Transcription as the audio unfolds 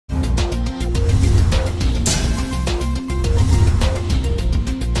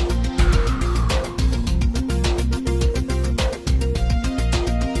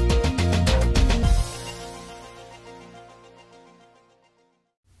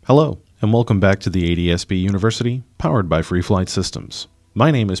Hello, and welcome back to the ADSB University, powered by Free Flight Systems.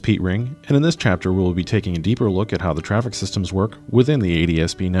 My name is Pete Ring, and in this chapter we will be taking a deeper look at how the traffic systems work within the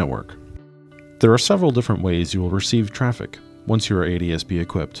ADSB network. There are several different ways you will receive traffic once you are ADSB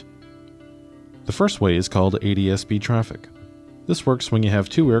equipped. The first way is called ADSB traffic. This works when you have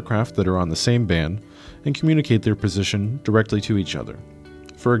two aircraft that are on the same band and communicate their position directly to each other.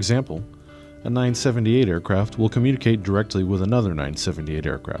 For example, a 978 aircraft will communicate directly with another 978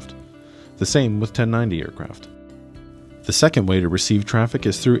 aircraft. The same with 1090 aircraft. The second way to receive traffic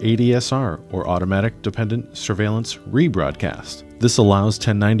is through ADSR, or Automatic Dependent Surveillance Rebroadcast. This allows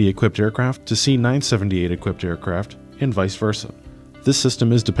 1090 equipped aircraft to see 978 equipped aircraft, and vice versa. This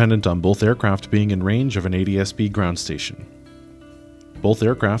system is dependent on both aircraft being in range of an ADSB ground station. Both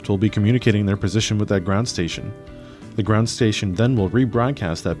aircraft will be communicating their position with that ground station. The ground station then will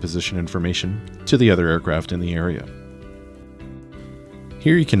rebroadcast that position information to the other aircraft in the area.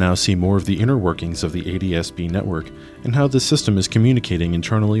 Here you can now see more of the inner workings of the ADSB network and how this system is communicating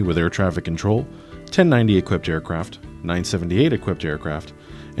internally with air traffic control, 1090 equipped aircraft, 978 equipped aircraft,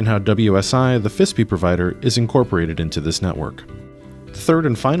 and how WSI, the FISP provider, is incorporated into this network. The third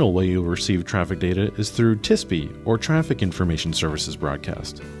and final way you'll receive traffic data is through TISP, or Traffic Information Services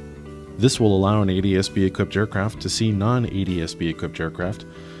Broadcast. This will allow an ADSB equipped aircraft to see non-ADSB equipped aircraft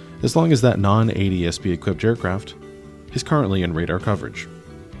as long as that non-ADSB equipped aircraft is currently in radar coverage.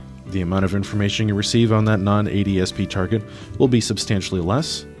 The amount of information you receive on that non-ADSB target will be substantially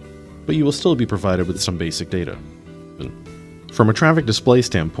less, but you will still be provided with some basic data. From a traffic display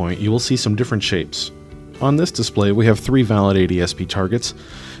standpoint, you will see some different shapes. On this display, we have 3 valid ADSB targets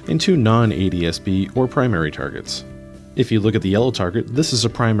and 2 non-ADSB or primary targets. If you look at the yellow target, this is a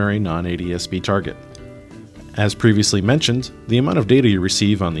primary non-ADSB target. As previously mentioned, the amount of data you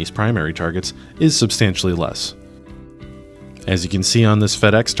receive on these primary targets is substantially less. As you can see on this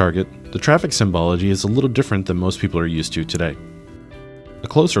FedEx target, the traffic symbology is a little different than most people are used to today. A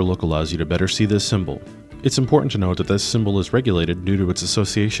closer look allows you to better see this symbol. It's important to note that this symbol is regulated due to its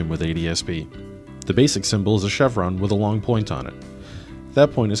association with ADSB. The basic symbol is a chevron with a long point on it.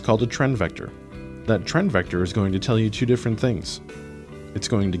 That point is called a trend vector. That trend vector is going to tell you 2 different things. It's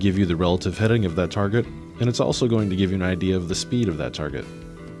going to give you the relative heading of that target, and it's also going to give you an idea of the speed of that target.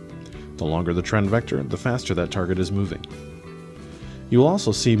 The longer the trend vector, the faster that target is moving. You will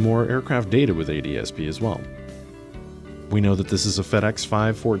also see more aircraft data with ADSB as well. We know that this is a FedEx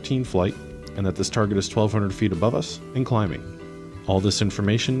 514 flight, and that this target is 1,200 feet above us and climbing. All this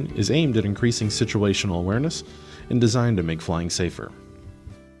information is aimed at increasing situational awareness and designed to make flying safer.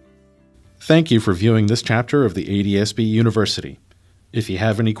 Thank you for viewing this chapter of the ADSB University. If you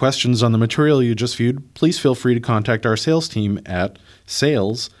have any questions on the material you just viewed, please feel free to contact our sales team at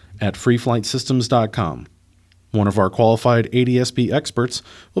sales@freeflightsystems.com. One of our qualified ADSB experts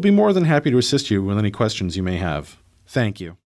will be more than happy to assist you with any questions you may have. Thank you.